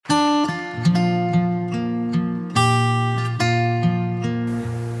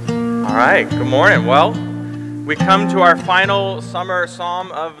right, good morning. Well, we come to our final summer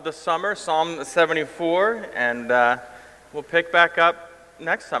psalm of the summer, Psalm 74, and we'll pick back up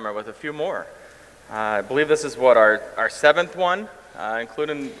next summer with a few more. I believe this is our seventh one,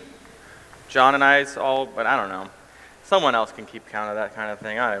 including John and I's all, but I don't know. Someone else can keep count of that kind of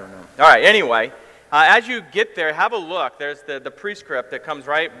thing. I don't know. All right, anyway, as you get there, have a look. There's the prescript that comes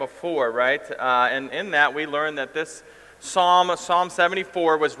right before, right? And in that, we learn that this Psalm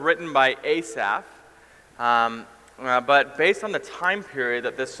 74, was written by Asaph. But based on the time period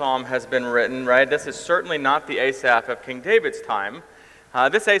that this psalm has been written, right, this is certainly not the Asaph of King David's time.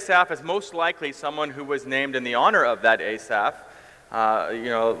 This Asaph is most likely someone who was named in the honor of that Asaph,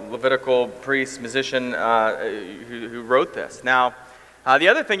 Levitical priest, musician who wrote this. Now, the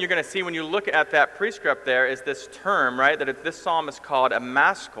other thing you're going to see when you look at that prescript there is this term, right, that this psalm is called a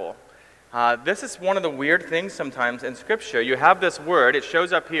maskil. This is one of the weird things sometimes in Scripture. You have this word, it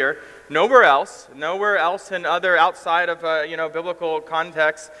shows up here, nowhere else in other outside of biblical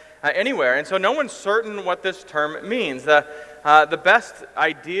context anywhere. And so no one's certain what this term means. The best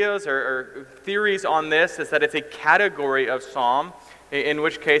ideas or theories on this is that it's a category of psalm, in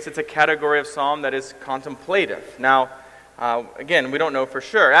which case it's a category of psalm that is contemplative. Now, again, we don't know for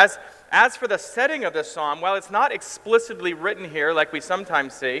sure. As for the setting of this psalm, while it's not explicitly written here like we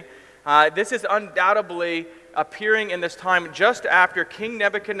sometimes see, this is undoubtedly appearing in this time just after King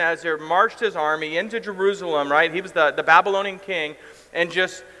Nebuchadnezzar marched his army into Jerusalem, right? He was the Babylonian king, and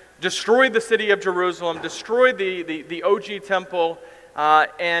just destroyed the city of Jerusalem, destroyed the OG temple,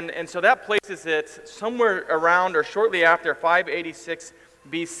 and so that places it somewhere around or shortly after 586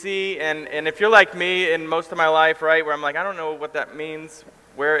 BC. And if you're like me in most of my life, right, where I'm like, I don't know what that means,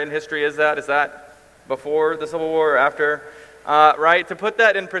 where in history is that? Is that before the Civil War or after? Right, to put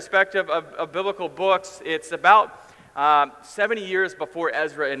that in perspective of biblical books, it's about 70 years before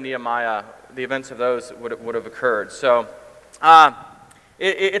Ezra and Nehemiah, the events of those would have occurred. So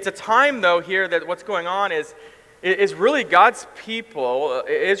it's a time, though, here that what's going on is really God's people,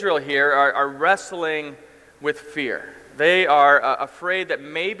 Israel here, are wrestling with fear. They are afraid that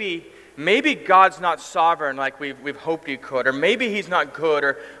maybe God's not sovereign like we've hoped he could, or maybe he's not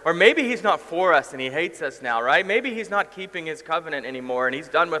good, or maybe he's not for us and he hates us now, right? Maybe he's not keeping his covenant anymore and he's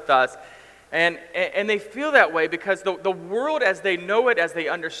done with us. And they feel that way because the world as they know it, as they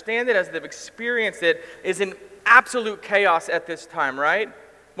understand it, as they've experienced it, is in absolute chaos at this time, right?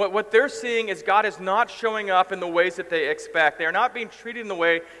 What they're seeing is God is not showing up in the ways that they expect. They are not being treated in the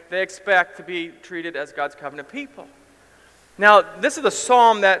way they expect to be treated as God's covenant people. Now, this is a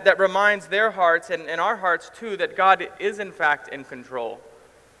psalm that reminds their hearts and our hearts too that God is in fact in control,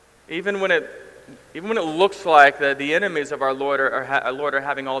 even when it looks like the enemies of our Lord are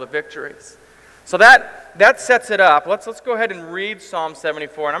having all the victories. So that sets it up. Let's go ahead and read Psalm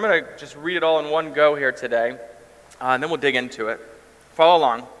 74, and I'm going to just read it all in one go here today, and then we'll dig into it. Follow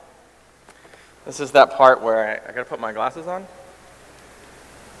along. This is that part where I got to put my glasses on.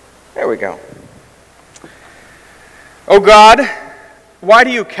 There we go. O God, why do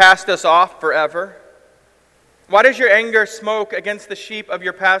you cast us off forever? Why does your anger smoke against the sheep of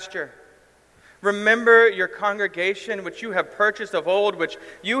your pasture? Remember your congregation, which you have purchased of old, which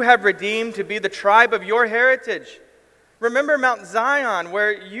you have redeemed to be the tribe of your heritage. Remember Mount Zion,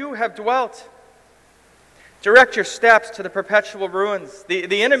 where you have dwelt. Direct your steps to the perpetual ruins.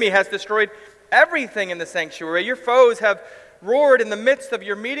 The enemy has destroyed everything in the sanctuary. Your foes have roared in the midst of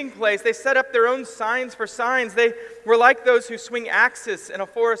your meeting place. They set up their own signs for signs. They were like those who swing axes in a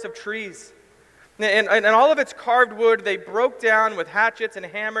forest of trees. And all of its carved wood they broke down with hatchets and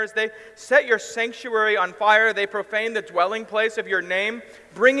hammers. They set your sanctuary on fire. They profaned the dwelling place of your name,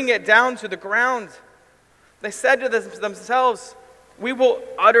 bringing it down to the ground. They said to themselves, we will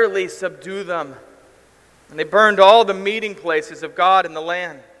utterly subdue them. And they burned all the meeting places of God in the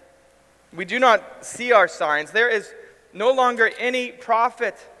land. We do not see our signs. There is no longer any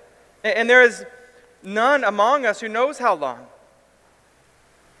prophet, and there is none among us who knows how long.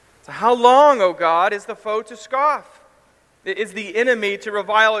 So how long, O God, is the foe to scoff? Is the enemy to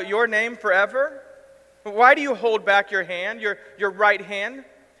revile your name forever? Why do you hold back your hand, your right hand?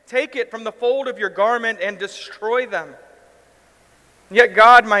 Take it from the fold of your garment and destroy them. Yet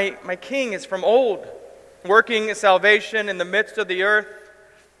God, my King, is from old, working salvation in the midst of the earth.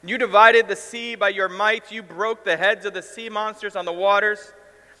 You divided the sea by your might. You broke the heads of the sea monsters on the waters.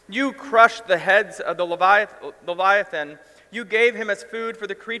 You crushed the heads of the Leviathan. You gave him as food for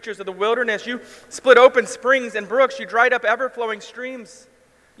the creatures of the wilderness. You split open springs and brooks. You dried up ever-flowing streams.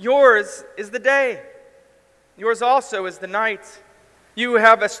 Yours is the day. Yours also is the night. You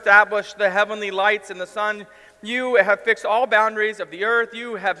have established the heavenly lights, and the sun You have fixed all boundaries of the earth.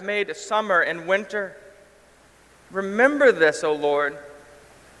 You have made summer and winter. Remember this, O Lord,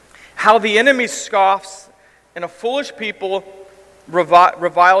 how the enemy scoffs and a foolish people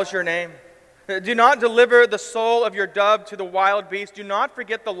reviles your name. Do not deliver the soul of your dove to the wild beast. Do not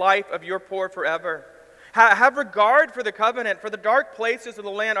forget the life of your poor forever. Have regard for the covenant, for the dark places of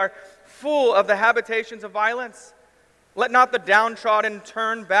the land are full of the habitations of violence. Let not the downtrodden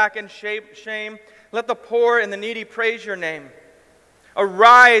turn back in shame. Let the poor and the needy praise your name.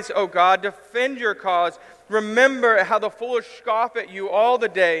 Arise, O God, defend your cause. Remember how the foolish scoff at you all the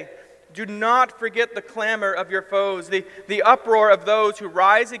day. Do not forget the clamor of your foes, the uproar of those who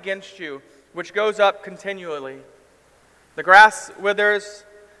rise against you, which goes up continually. The grass withers,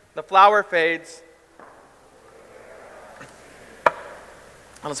 the flower fades.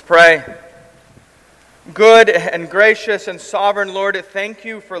 Let's pray. Good and gracious and sovereign Lord, thank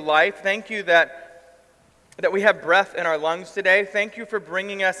you for life. Thank you that we have breath in our lungs today. Thank you for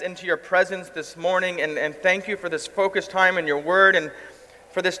bringing us into your presence this morning, and thank you for this focused time in your word and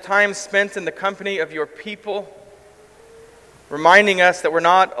for this time spent in the company of your people, reminding us that we're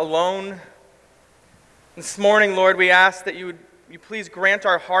not alone. This morning, Lord, we ask that you please grant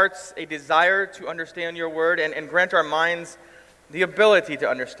our hearts a desire to understand your word and grant our minds the ability to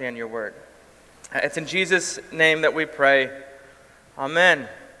understand your word. It's in Jesus' name that we pray. Amen.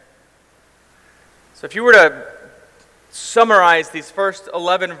 So if you were to summarize these first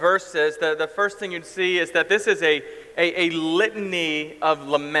 11 verses, the first thing you'd see is that this is a litany of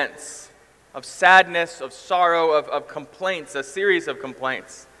laments, of sadness, of sorrow, of complaints, a series of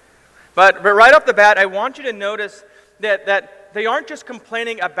complaints. But right off the bat, I want you to notice that they aren't just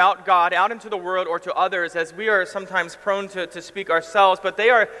complaining about God out into the world or to others, as we are sometimes prone to speak ourselves, but they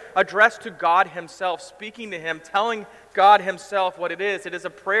are addressed to God himself, speaking to him, telling God himself what it is. It is a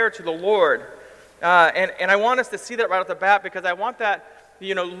prayer to the Lord. And I want us to see that right off the bat, because I want that,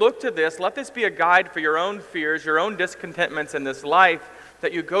 look to this. Let this be a guide for your own fears, your own discontentments in this life,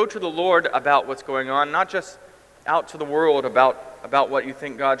 that you go to the Lord about what's going on, not just out to the world about what you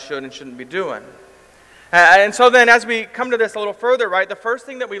think God should and shouldn't be doing. And so then as we come to this a little further, right, the first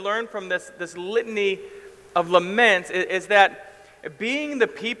thing that we learn from this litany of laments is that being the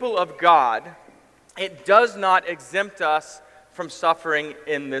people of God, it does not exempt us from suffering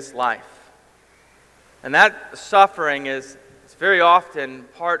in this life. And that suffering is very often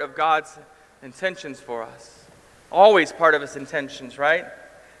part of God's intentions for us. Always part of his intentions, right?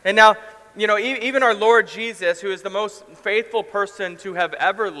 And now, even our Lord Jesus, who is the most faithful person to have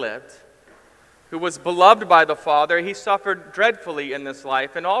ever lived, who was beloved by the Father, he suffered dreadfully in this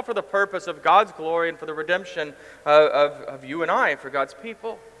life, and all for the purpose of God's glory and for the redemption of you and I, for God's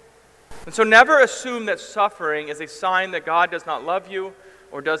people. And so never assume that suffering is a sign that God does not love you,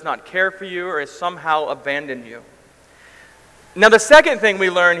 or does not care for you, or has somehow abandoned you. Now the second thing we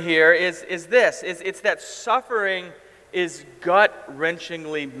learn here is that suffering is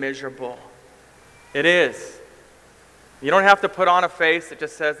gut-wrenchingly miserable. It is. You don't have to put on a face that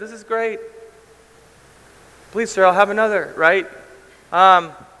just says, "This is great. Please, sir, I'll have another," right?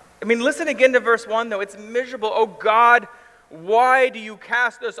 Listen again to verse 1, though. It's miserable. "Oh God, why do you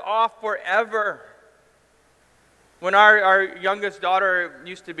cast us off forever?" When our youngest daughter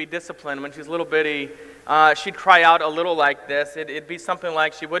used to be disciplined, when she was a little bitty, she'd cry out a little like this. It'd be something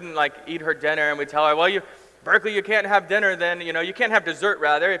like she wouldn't eat her dinner, and we'd tell her, "Well, Berkeley, you can't have dinner then, you can't have dessert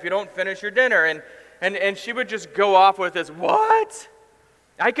rather if you don't finish your dinner." And she would just go off with this, "What?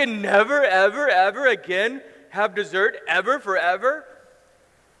 I can never, ever, ever again have dessert ever, forever?"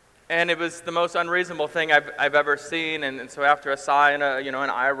 And it was the most unreasonable thing I've ever seen. And so after a sigh and an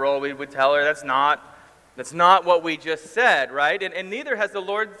eye roll, we would tell her that's not what we just said, right? And neither has the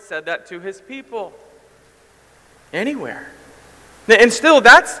Lord said that to his people anywhere. And still,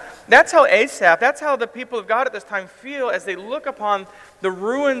 that's how Asaph, that's how the people of God at this time feel as they look upon the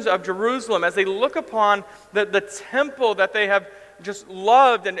ruins of Jerusalem, as they look upon the temple that they have just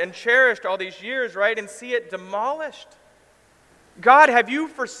loved and cherished all these years, right? And see it demolished. God, have you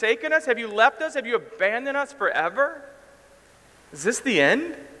forsaken us? Have you left us? Have you abandoned us forever? Is this the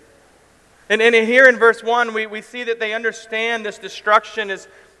end? And here in verse 1, we see that they understand this destruction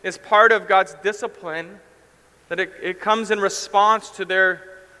is part of God's discipline, that it comes in response to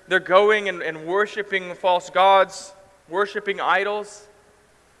their going and worshiping false gods, worshiping idols.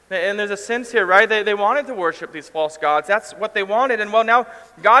 And there's a sense here, right? They wanted to worship these false gods. That's what they wanted. And now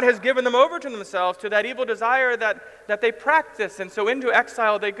God has given them over to themselves, to that evil desire that they practice. And so into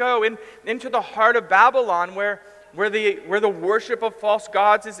exile they go, into the heart of Babylon, where the worship of false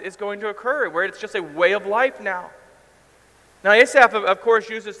gods is going to occur, where it's just a way of life now. Now Asaph, of course,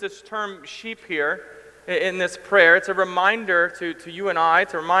 uses this term sheep here. in this prayer. It's a reminder to you and I,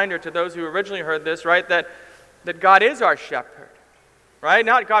 it's a reminder to those who originally heard this, right, that God is our shepherd, right?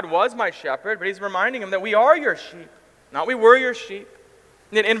 Not God was my shepherd, but he's reminding him that we are your sheep, not we were your sheep.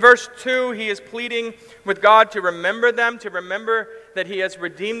 In verse 2, he is pleading with God to remember them, to remember that he has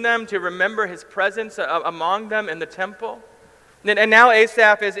redeemed them, to remember his presence among them in the temple. And now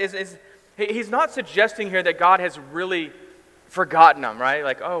Asaph he's not suggesting here that God has really forgotten them, right?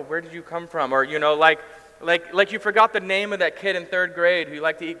 Like, oh, where did you come from? Or, like you forgot the name of that kid in third grade who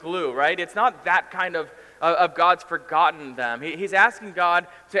liked to eat glue, right? It's not that kind of God's forgotten them. He's asking God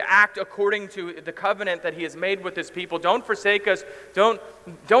to act according to the covenant that he has made with his people. Don't forsake us.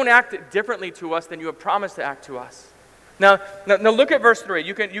 Don't act differently to us than you have promised to act to us. Now look at verse 3.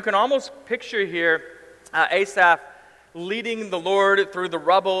 You can almost picture here Asaph leading the Lord through the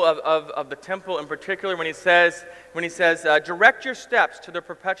rubble of the temple, in particular when he says, direct your steps to the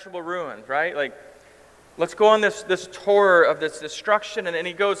perpetual ruins, right? Like, let's go on this tour of this destruction. And then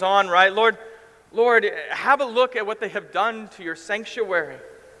he goes on, right? Lord, have a look at what they have done to your sanctuary.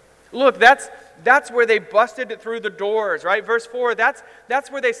 Look, that's where they busted through the doors, right? Verse 4, that's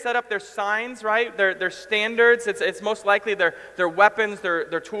where they set up their signs, right? Their standards. It's most likely their weapons,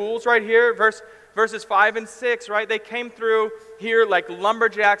 their tools right here. Verses 5 and 6, right? They came through here like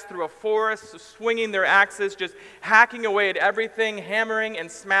lumberjacks through a forest, swinging their axes, just hacking away at everything, hammering and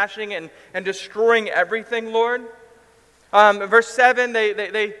smashing and destroying everything, Lord. Verse 7,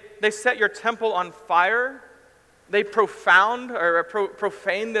 they set your temple on fire. They profane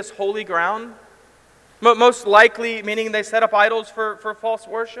this holy ground. Most likely, meaning they set up idols for false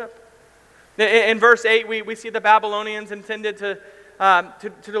worship. In verse 8, we see the Babylonians intended to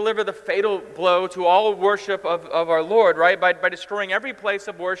deliver the fatal blow to all worship of our Lord, right? By destroying every place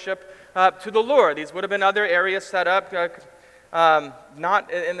of worship to the Lord. These would have been other areas set up,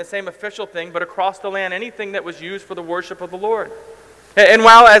 not in the same official thing, but across the land, anything that was used for the worship of the Lord. And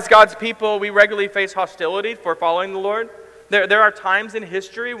while as God's people we regularly face hostility for following the Lord, there are times in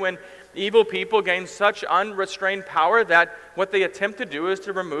history when evil people gain such unrestrained power that what they attempt to do is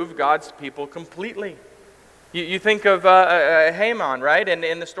to remove God's people completely. You think of Haman, right? And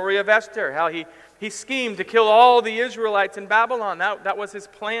in the story of Esther, how he schemed to kill all the Israelites in Babylon. That was his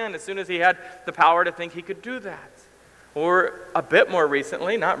plan as soon as he had the power to think he could do that. Or a bit more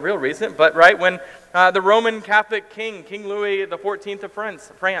recently, not real recent, but right when the Roman Catholic King Louis XIV of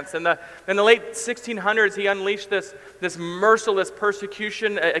France, in the late 1600s, he unleashed this merciless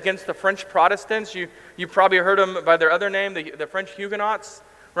persecution against the French Protestants. You probably heard them by their other name, the French Huguenots,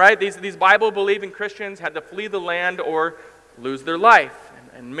 right? These Bible-believing Christians had to flee the land or lose their life,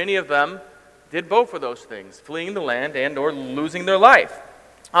 and many of them did both of those things, fleeing the land and or losing their life.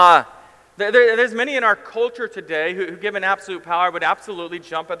 There's many in our culture today who given absolute power, would absolutely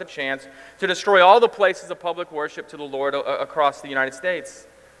jump at the chance to destroy all the places of public worship to the Lord across the United States.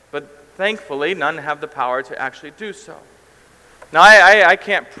 But thankfully, none have the power to actually do so. Now, I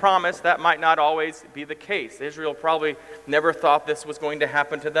can't promise that might not always be the case. Israel probably never thought this was going to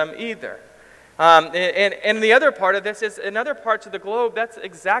happen to them either. And the other part of this is, in other parts of the globe, that's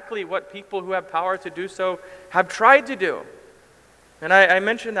exactly what people who have power to do so have tried to do. And I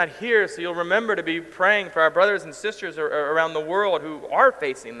mentioned that here so you'll remember to be praying for our brothers and sisters around the world who are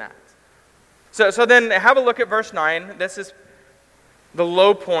facing that. So then have a look at verse 9. This is the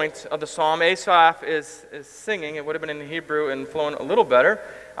low point of the psalm. Asaph is singing. It would have been in Hebrew and flown a little better.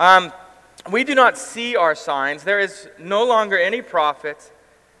 We do not see our signs. There is no longer any prophet,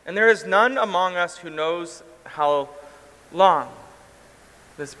 and there is none among us who knows how long.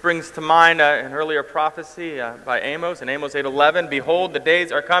 This brings to mind an earlier prophecy by Amos in Amos 8:11. Behold, the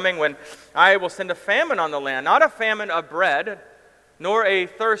days are coming when I will send a famine on the land, not a famine of bread, nor a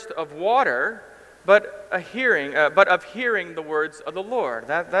thirst of water, but of hearing the words of the Lord.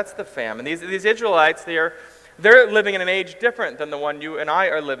 That's the famine. These Israelites, they're living in an age different than the one you and I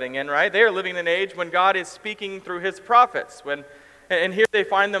are living in, right? They are living in an age when God is speaking through His prophets. And here they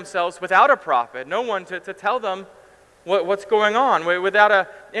find themselves without a prophet, no one to tell them what's going on, without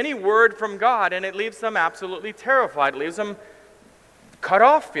any word from God, and it leaves them absolutely terrified. It leaves them cut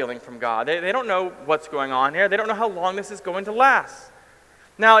off feeling from God. They don't know what's going on here. They don't know how long this is going to last.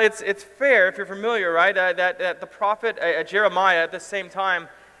 Now, it's fair, if you're familiar, right, that the prophet Jeremiah at the same time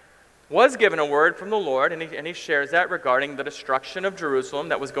was given a word from the Lord, and he shares that regarding the destruction of Jerusalem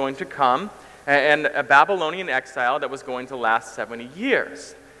that was going to come, and a Babylonian exile that was going to last 70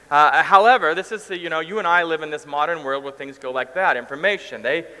 years. However, this is, you and I live in this modern world where things go like that. Information.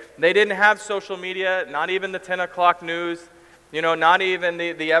 They didn't have social media, not even the 10 o'clock news, not even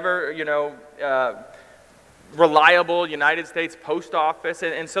the ever, reliable United States post office.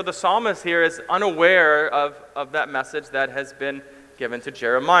 And so the psalmist here is unaware of that message that has been given to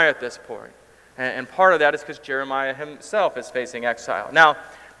Jeremiah at this point. And part of that is because Jeremiah himself is facing exile. Now,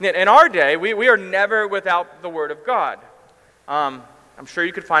 in our day, we are never without the Word of God. I'm sure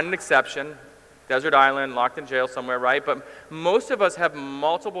you could find an exception, desert island, locked in jail somewhere, right? But most of us have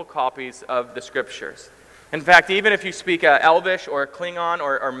multiple copies of the Scriptures. In fact, even if you speak Elvish or Klingon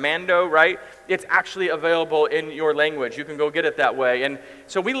or Mando, right, it's actually available in your language. You can go get it that way. And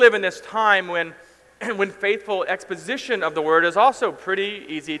so we live in this time when faithful exposition of the Word is also pretty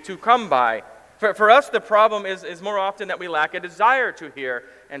easy to come by. For us, the problem is more often that we lack a desire to hear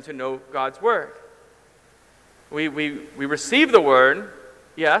and to know God's Word. We receive the Word,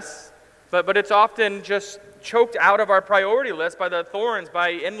 yes, but it's often just choked out of our priority list by the thorns,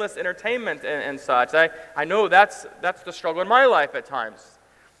 by endless entertainment and such. I know that's the struggle in my life at times.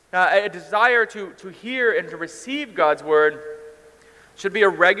 A desire to hear and to receive God's Word should be a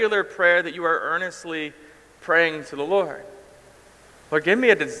regular prayer that you are earnestly praying to the Lord. Lord, give me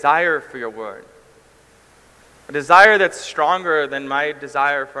a desire for your Word. A desire that's stronger than my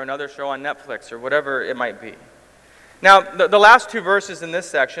desire for another show on Netflix or whatever it might be. Now, the last two verses in this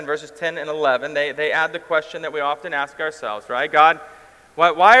section, verses 10 and 11, they add the question that we often ask ourselves, right? God,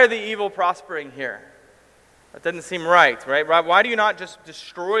 why are the evil prospering here? That doesn't seem right? Why do you not just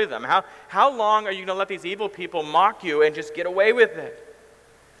destroy them? How long are you going to let these evil people mock you and just get away with it?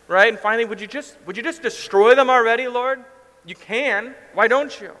 Right? And finally, would you just destroy them already, Lord? You can. Why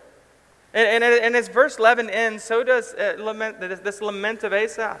don't you? And as verse 11 ends, so does this lament of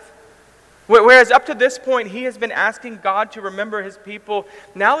Asaph. Whereas up to this point, he has been asking God to remember his people.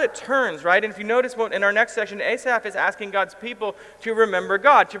 Now it turns, right? And if you notice in our next section, Asaph is asking God's people to remember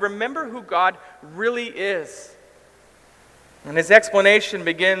God, to remember who God really is. And his explanation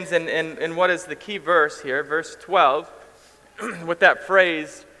begins in what is the key verse here, verse 12, with that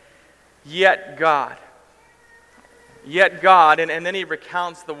phrase, yet God. Yet God, and then he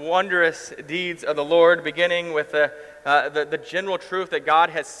recounts the wondrous deeds of the Lord, beginning with the general truth that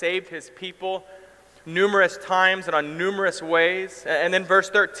God has saved his people numerous times and on numerous ways. And then verse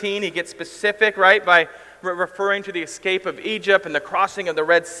 13, he gets specific, right, by referring to the escape of Egypt and the crossing of the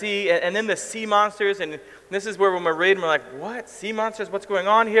Red Sea, and then the sea monsters. And this is where when we're reading, we're like, what? Sea monsters? What's going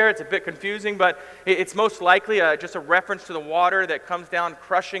on here? It's a bit confusing, but it's most likely just a reference to the water that comes down,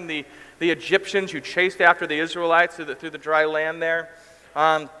 crushing the Egyptians who chased after the Israelites through the dry land there.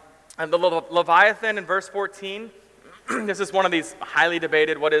 And the Leviathan in verse 14, this is one of these highly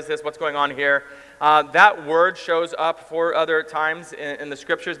debated, what is this, what's going on here? That word shows up 4 other times in the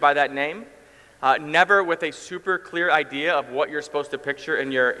Scriptures by that name. Never with a super clear idea of what you're supposed to picture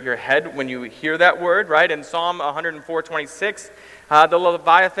in your head when you hear that word, right? In Psalm 104:26, the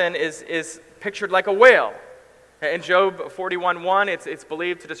Leviathan is pictured like a whale. In Job 41:1, it's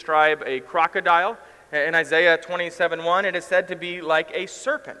believed to describe a crocodile. In Isaiah 27:1, it is said to be like a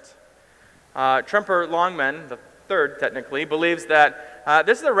serpent. Tremper Longman, the third technically, believes that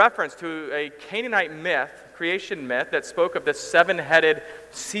this is a reference to a Canaanite creation myth, that spoke of this 7-headed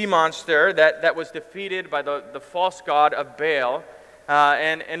sea monster that was defeated by the false god of Baal.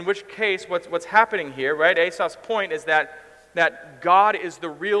 And in which case, what's happening here, right? Asaph's point is that God is the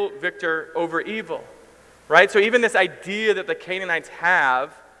real victor over evil. Right? So even this idea that the Canaanites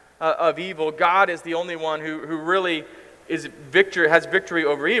have of evil, God is the only one who really has victory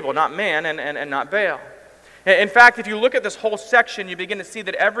over evil, not man and not Baal. In fact, if you look at this whole section, you begin to see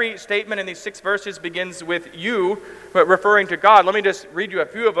that every statement in these 6 verses begins with you, but referring to God. Let me just read you a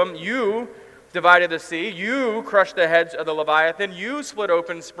few of them. You divided the sea. You crushed the heads of the Leviathan. You split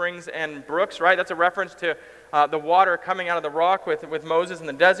open springs and brooks, right? That's a reference to the water coming out of the rock with Moses in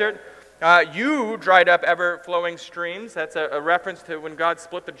the desert. You dried up ever-flowing streams. That's a reference to when God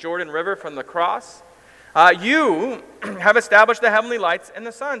split the Jordan River from the cross. You have established the heavenly lights and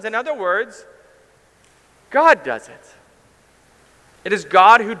the suns. In other words, God does it. It is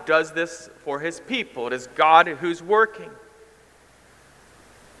God who does this for his people. It is God who's working.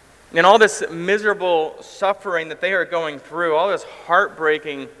 And all this miserable suffering that they are going through, all this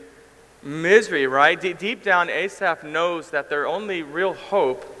heartbreaking misery, right? Deep down, Asaph knows that their only real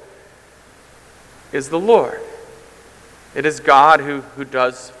hope is the Lord. It is God who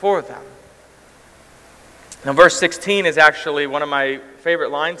does for them. Now, verse 16 is actually one of my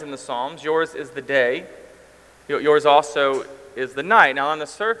favorite lines in the Psalms. Yours is the day. Yours also is the night. Now, on the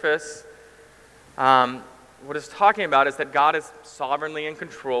surface, what it's talking about is that God is sovereignly in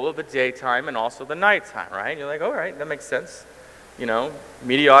control of the daytime and also the nighttime, right? You're like, all right, that makes sense.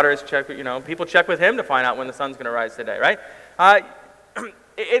 Meteorologists check, people check with him to find out when the sun's going to rise today, right?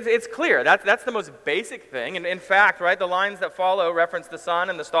 it's clear. That's the most basic thing. And in fact, right, the lines that follow reference the sun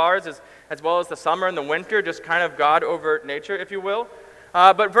and the stars as well as the summer and the winter, just kind of God over nature, if you will.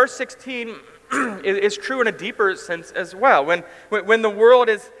 But verse 16 is true in a deeper sense as well. When the world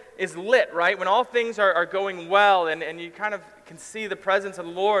is lit, right, when all things are going well and you kind of can see the presence of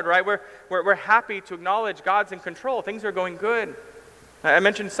the Lord, right, we're happy to acknowledge God's in control. Things are going good. I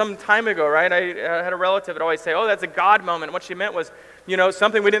mentioned some time ago, right, I had a relative that always say, oh, that's a God moment. What she meant was,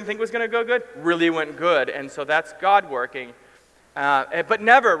 something we didn't think was going to go good really went good, and so that's God working. But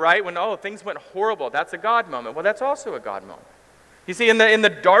never, right, when, things went horrible, that's a God moment. Well, that's also a God moment. You see, in the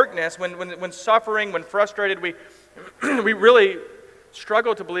darkness, when suffering, when frustrated, we really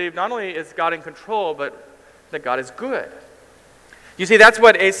struggle to believe not only is God in control, but that God is good. You see, that's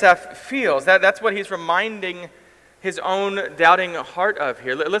what Asaph feels. That's what he's reminding his own doubting heart of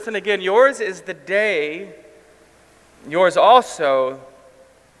here. Listen again, yours is the day, yours also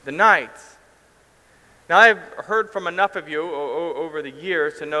the night. Now, I've heard from enough of you over the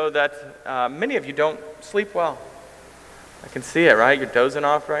years to know that many of you don't sleep well. I can see it, right? You're dozing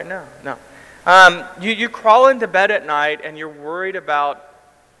off right now. No. You crawl into bed at night and you're worried about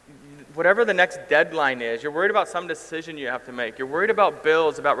whatever the next deadline is. You're worried about some decision you have to make. You're worried about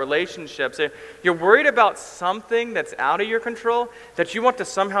bills, about relationships. You're worried about something that's out of your control that you want to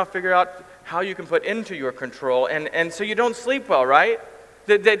somehow figure out how you can put into your control. And so you don't sleep well, right?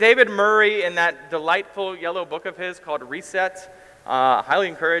 David Murray, in that delightful yellow book of his called Reset, highly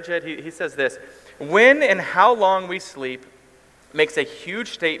encourage it. He says this: when and how long we sleep makes a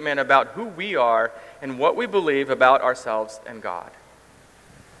huge statement about who we are and what we believe about ourselves and God.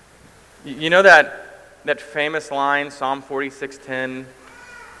 You know that famous line, Psalm 46:10,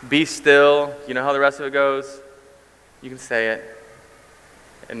 be still. You know how the rest of it goes? You can say it.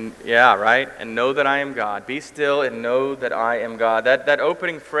 And yeah, right? And know that I am God. Be still and know that I am God. That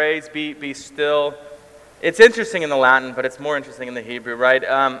opening phrase, be still, it's interesting in the Latin, but it's more interesting in the Hebrew, right?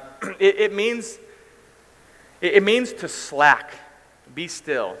 It means to slack. Be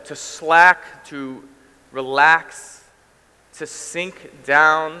still. To slack, to relax, to sink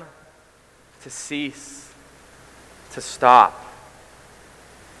down, to cease, to stop.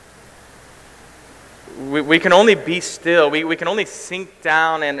 We can only be still. We can only sink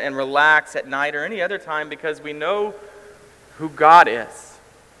down and relax at night or any other time because we know who God is.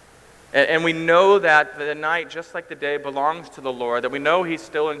 And we know that the night, just like the day, belongs to the Lord, that we know He's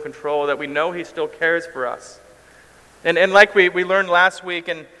still in control, that we know He still cares for us. And like we learned last week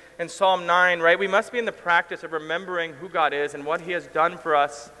in Psalm 9, right, we must be in the practice of remembering who God is and what He has done for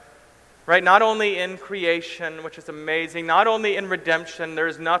us. Right, not only in creation, which is amazing, not only in redemption, there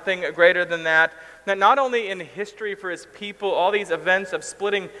is nothing greater than that. Not only in history for His people, all these events of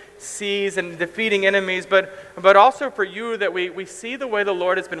splitting seas and defeating enemies, but also for you, that we see the way the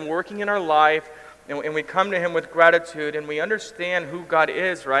Lord has been working in our life, and we come to Him with gratitude, and we understand who God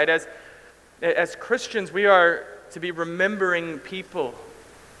is, right? As Christians, we are to be remembering people,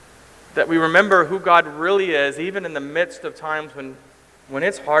 that we remember who God really is, even in the midst of times when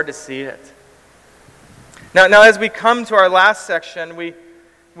it's hard to see it. Now, as we come to our last section,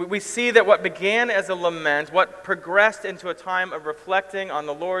 we see that what began as a lament, what progressed into a time of reflecting on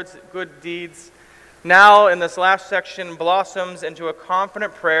the Lord's good deeds, now in this last section blossoms into a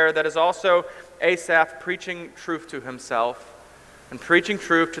confident prayer that is also Asaph preaching truth to himself and preaching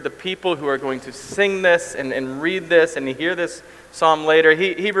truth to the people who are going to sing this and read this and hear this psalm later.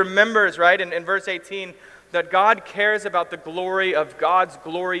 He remembers, right, in verse 18, that God cares about the glory of God's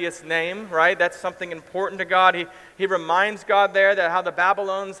glorious name, right? That's something important to God. He reminds God there that how the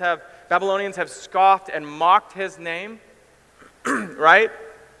Babylonians have scoffed and mocked His name, right?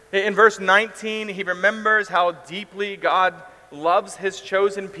 In verse 19, he remembers how deeply God loves His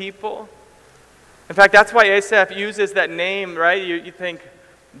chosen people. In fact, that's why Asaph uses that name, right? You think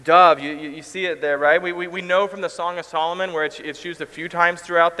dove, you see it there, right? We know from the Song of Solomon, where it's used a few times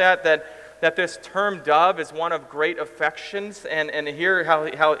throughout that this term dove is one of great affections, and here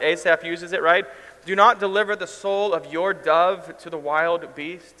how Asaph uses it, right? Do not deliver the soul of your dove to the wild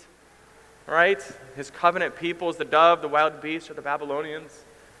beast, right? His covenant people is the dove, the wild beast are the Babylonians.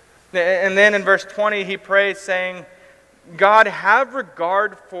 And then in verse 20 he prays saying, God, have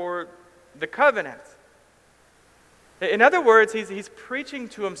regard for the covenant. In other words, he's preaching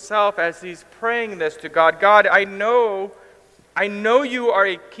to himself as he's praying this to God. God, I know you are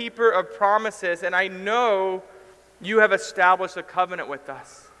a keeper of promises, and I know you have established a covenant with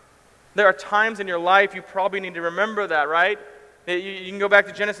us. There are times in your life you probably need to remember that, right? You can go back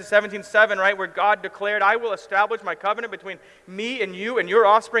to Genesis 17:7, right, where God declared, I will establish my covenant between me and you and your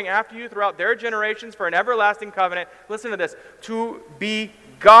offspring after you throughout their generations for an everlasting covenant. Listen to this, to be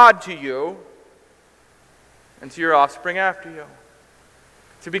God to you and to your offspring after you.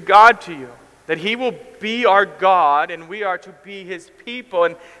 To be God to you. That he will be our God and we are to be his people.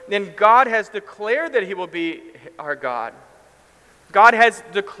 And then God has declared that he will be our God. God has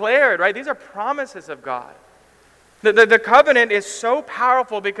declared, right? These are promises of God. The covenant is so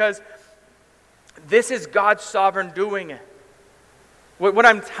powerful because this is God's sovereign doing it. What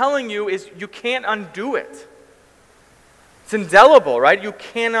I'm telling you is you can't undo it. It's indelible, right? You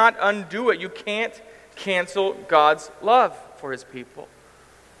cannot undo it. You can't cancel God's love for his people.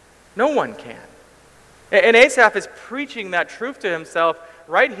 No one can. And Asaph is preaching that truth to himself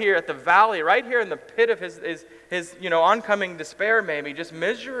right here at the valley, right here in the pit of his oncoming despair, maybe, just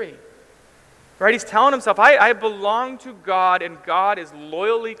misery. Right? He's telling himself, I belong to God, and God is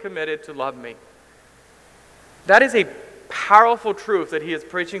loyally committed to love me. That is a powerful truth that he is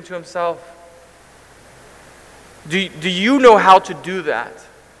preaching to himself. Do you know how to do that?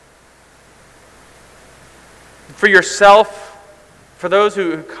 For yourself, for those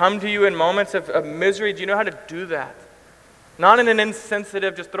who come to you in moments of misery, do you know how to do that? Not in an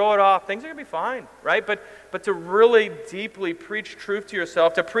insensitive, just throw it off. Things are going to be fine, right? But to really deeply preach truth to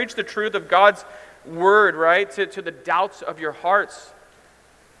yourself, to preach the truth of God's word, right? To the doubts of your hearts.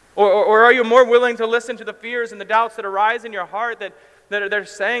 Or are you more willing to listen to the fears and the doubts that arise in your heart that they're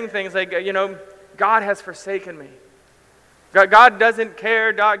saying things like, God has forsaken me. God doesn't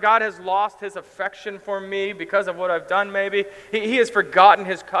care. God has lost his affection for me because of what I've done maybe. He has forgotten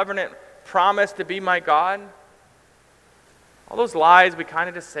his covenant promise to be my God. All those lies we kind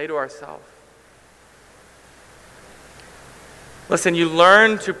of just say to ourselves. Listen, you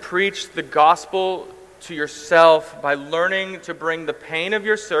learn to preach the gospel to yourself by learning to bring the pain of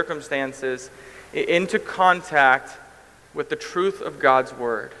your circumstances into contact with the truth of God's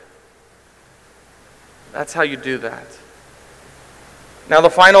word. That's how you do that. Now the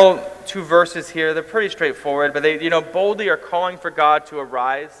final two verses here, they're pretty straightforward, but they boldly are calling for God to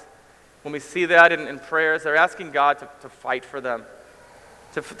arise. When we see that in prayers, they're asking God to fight for them,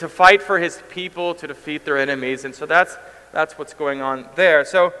 to fight for his people, to defeat their enemies. And so that's what's going on there.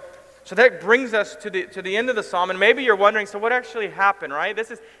 So that brings us to the end of the psalm. And maybe you're wondering, so what actually happened, right?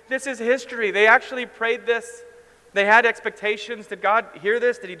 This is history. They actually prayed this. They had expectations. Did God hear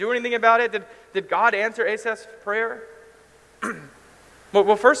this? Did he do anything about it? Did God answer Asaph's prayer?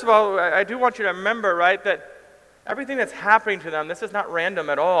 Well, first of all, I do want you to remember, right, that everything that's happening to them, this is not random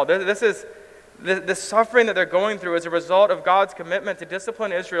at all. The suffering that they're going through is a result of God's commitment to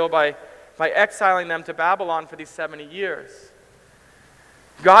discipline Israel by exiling them to Babylon for these 70 years.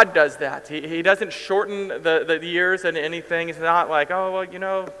 God does that. He doesn't shorten the years into anything. He's not like,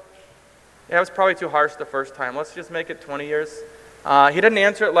 it was probably too harsh the first time. Let's just make it 20 years. He didn't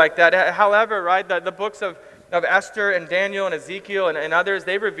answer it like that. However, right, the books of Esther and Daniel and Ezekiel and others,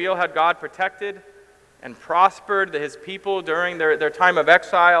 they reveal how God protected and prospered his people during their time of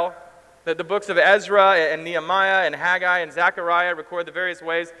exile. The books of Ezra and Nehemiah and Haggai and Zechariah record the various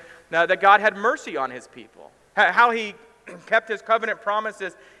ways that God had mercy on his people. How he kept his covenant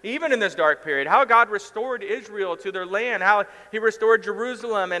promises even in this dark period. How God restored Israel to their land. How he restored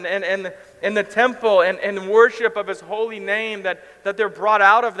Jerusalem and the temple and worship of his holy name. That they're brought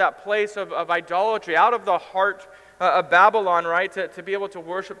out of that place of idolatry, out of the heart of Babylon, right? To be able to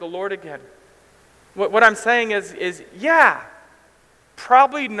worship the Lord again. What I'm saying is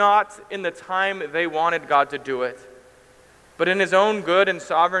probably not in the time they wanted God to do it. But in his own good and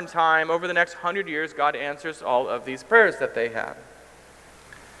sovereign time, over the next 100 years, God answers all of these prayers that they have.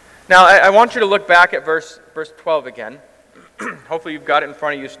 Now, I want you to look back at verse 12 again. Hopefully you've got it in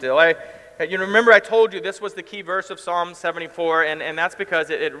front of you still. Remember I told you this was the key verse of Psalm 74, and that's because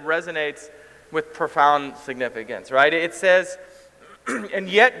it resonates with profound significance, right? It says, "And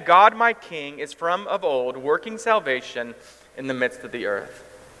yet God my King is from of old, working salvation in the midst of the earth."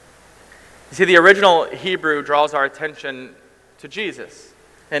 You see, the original Hebrew draws our attention to Jesus.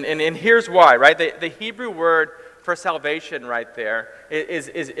 And here's why, right? The Hebrew word for salvation right there is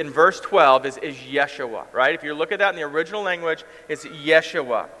in verse 12 is Yeshua, right? If you look at that in the original language, it's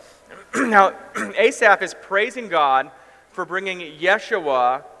Yeshua. Now, Asaph is praising God for bringing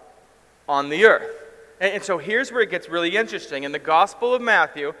Yeshua on the earth. And so here's where it gets really interesting. In the Gospel of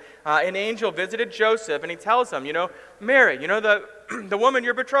Matthew, an angel visited Joseph, and he tells him, Mary, the woman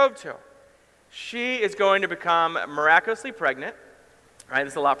you're betrothed to, she is going to become miraculously pregnant. Right,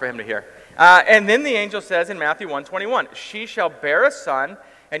 this is a lot for him to hear. And then the angel says in Matthew 1:21, "She shall bear a son,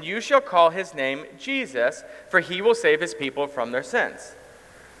 and you shall call his name Jesus, for he will save his people from their sins."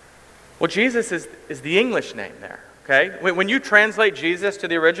 Well, Jesus is the English name there. Okay? When you translate Jesus to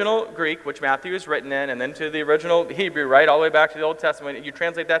the original Greek, which Matthew is written in, and then to the original Hebrew, right, all the way back to the Old Testament, you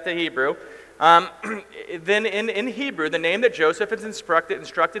translate that to Hebrew, then in Hebrew, the name that Joseph is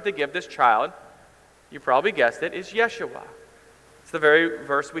instructed to give this child, you probably guessed it, is Yeshua. It's the very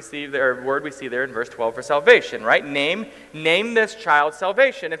verse we see there, word we see there in verse 12 for salvation, right? Name this child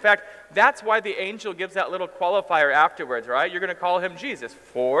salvation. In fact, that's why the angel gives that little qualifier afterwards, right? You're going to call him Jesus,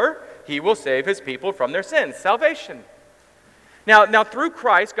 for he will save his people from their sins. Salvation. Now through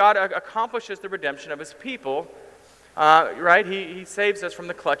Christ, God accomplishes the redemption of his people, right? He saves us from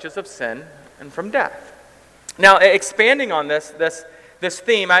the clutches of sin and from death. Now, expanding on this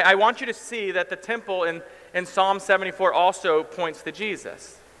theme, I want you to see that the temple in Psalm 74 also points to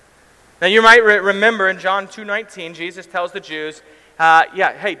Jesus. Now, you might remember in John 2:19, Jesus tells the Jews,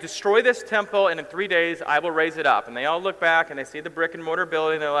 hey, destroy this temple, and in 3 days I will raise it up. And they all look back, and they see the brick and mortar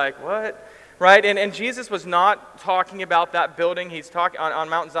building, and they're like, what? Right? And Jesus was not talking about that building. He's talking on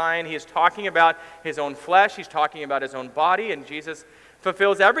Mount Zion. He is talking about his own flesh. He's talking about his own body, and Jesus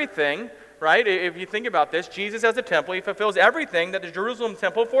fulfills everything, right? If you think about this, Jesus as a temple, he fulfills everything that the Jerusalem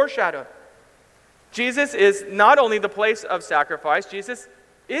temple foreshadowed. Jesus is not only the place of sacrifice, Jesus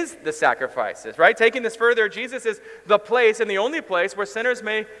is the sacrifices, right? Taking this further, Jesus is the place and the only place where sinners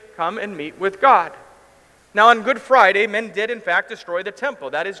may come and meet with God. Now, on Good Friday, men did in fact destroy the temple.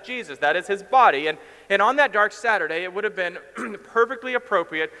 That is Jesus. That is his body. And on that dark Saturday, it would have been perfectly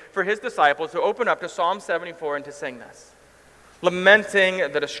appropriate for his disciples to open up to Psalm 74 and to sing this,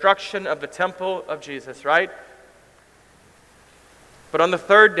 lamenting the destruction of the temple of Jesus, right? But on the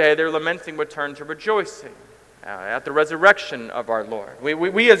third day, their lamenting would turn to rejoicing at the resurrection of our Lord.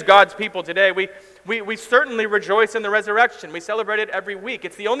 We as God's people today, we certainly rejoice in the resurrection. We celebrate it every week.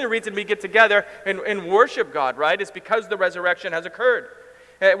 It's the only reason we get together and worship God, right? It's because the resurrection has occurred.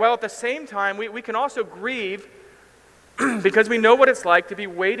 Well, at the same time, we can also grieve because we know what it's like to be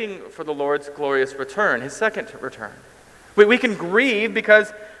waiting for the Lord's glorious return, his second return. We can grieve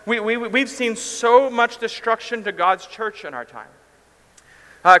because we've seen so much destruction to God's church in our time.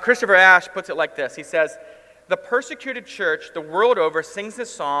 Christopher Ash puts it like this. He says, the persecuted church the world over sings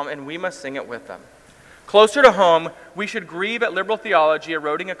this psalm, and we must sing it with them. Closer to home, we should grieve at liberal theology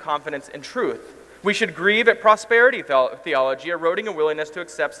eroding a confidence in truth. We should grieve at prosperity theology eroding a willingness to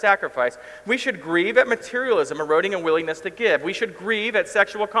accept sacrifice. We should grieve at materialism eroding a willingness to give. We should grieve at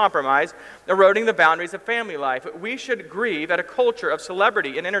sexual compromise eroding the boundaries of family life. We should grieve at a culture of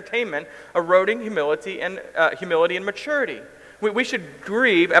celebrity and entertainment eroding humility and maturity. We should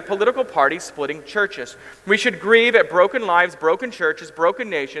grieve at political parties splitting churches. We should grieve at broken lives, broken churches,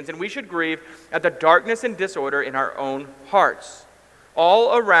 broken nations, and we should grieve at the darkness and disorder in our own hearts.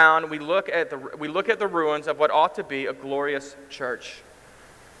 All around, we look at the ruins of what ought to be a glorious church.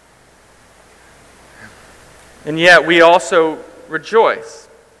 And yet we also rejoice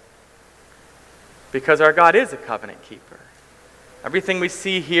because our God is a covenant keeper. Everything we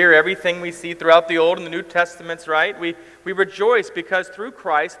see here, everything we see throughout the Old and the New Testaments, right? We rejoice because through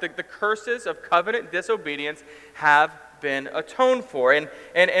Christ, the curses of covenant disobedience have been atoned for.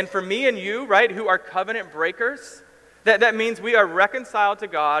 And for me and you, right, who are covenant breakers, that means we are reconciled to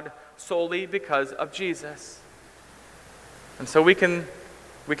God solely because of Jesus. And so we can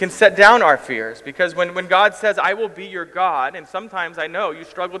set down our fears, because when God says, I will be your God, and sometimes I know you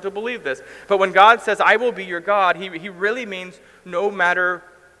struggle to believe this, but when God says, I will be your God, he really means no matter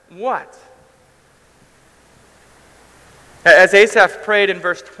what. As Asaph prayed in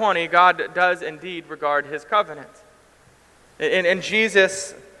verse 20, God does indeed regard his covenant. In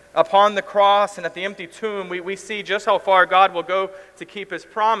Jesus, upon the cross and at the empty tomb, we see just how far God will go to keep his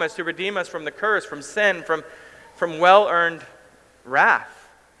promise, to redeem us from the curse, from sin, from well-earned wrath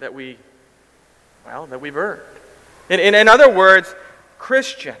that we've earned. In other words,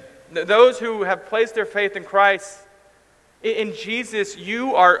 Christian, those who have placed their faith in Christ, in Jesus,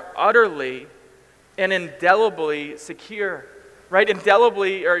 you are utterly and indelibly secure. Right?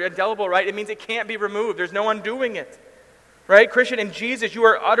 Indelible, right? It means it can't be removed. There's no undoing it. Right? Christian, in Jesus, you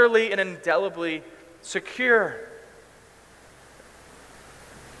are utterly and indelibly secure.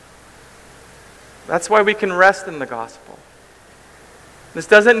 That's why we can rest in the gospel. This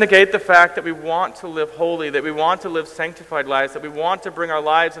doesn't negate the fact that we want to live holy, that we want to live sanctified lives, that we want to bring our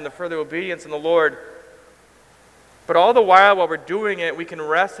lives into further obedience in the Lord. But all the while we're doing it, we can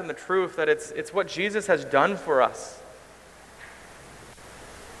rest in the truth that it's what Jesus has done for us.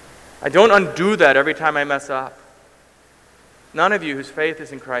 I don't undo that every time I mess up. None of you whose faith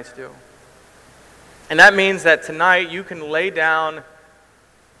is in Christ do. And that means that tonight you can lay down,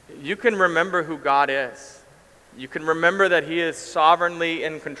 you can remember who God is. You can remember that He is sovereignly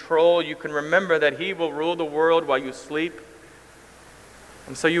in control. You can remember that He will rule the world while you sleep.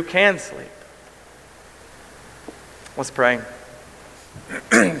 And so you can sleep. Let's pray.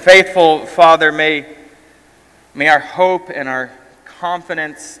 Faithful Father, may our hope and our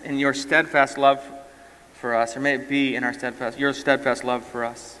confidence in your steadfast love for us, or may it be in your steadfast love for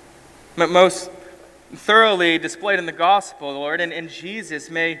us, but most thoroughly displayed in the gospel, Lord, and in Jesus,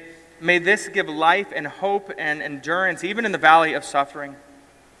 may this give life and hope and endurance, even in the valley of suffering.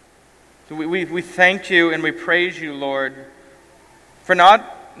 We thank you and we praise you, Lord, for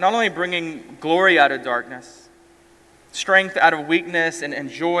not only bringing glory out of darkness, strength out of weakness, and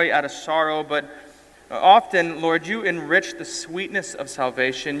joy out of sorrow, but often, Lord, you enrich the sweetness of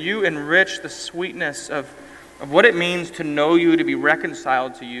salvation. You enrich the sweetness of what it means to know you, to be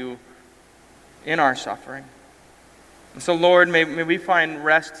reconciled to you in our suffering. And so, Lord, may we find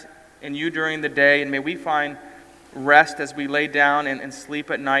rest in you during the day, and may we find rest as we lay down and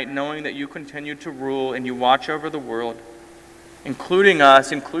sleep at night, knowing that you continue to rule and you watch over the world, including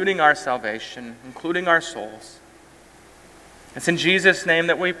us, including our salvation, including our souls. It's in Jesus' name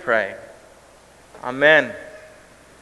that we pray. Amen.